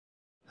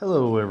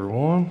Hello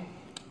everyone.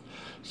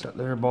 Sat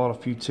there, bought a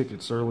few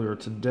tickets earlier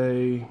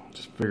today.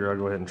 Just figured I'd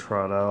go ahead and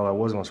try it out. I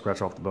was going to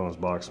scratch off the bonus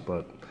box,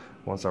 but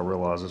once I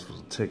realized this was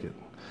a ticket.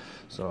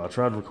 So I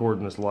tried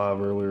recording this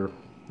live earlier.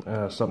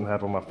 Something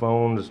happened on my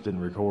phone, just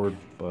didn't record.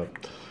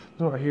 But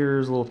right here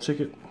is a little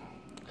ticket.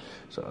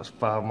 So that's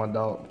five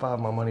of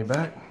my money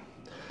back.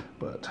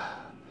 But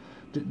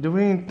do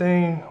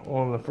anything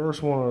on the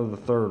first one or the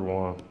third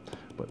one.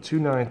 But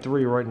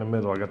 293 right in the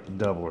middle, I got the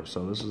doubler.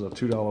 So this is a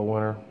 $2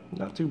 winner.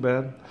 Not too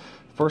bad.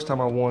 First time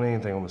I won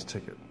anything on this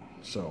ticket.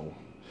 So,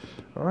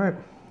 all right.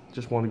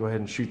 Just wanted to go ahead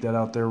and shoot that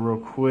out there real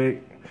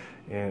quick.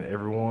 And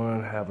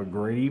everyone have a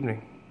great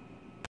evening.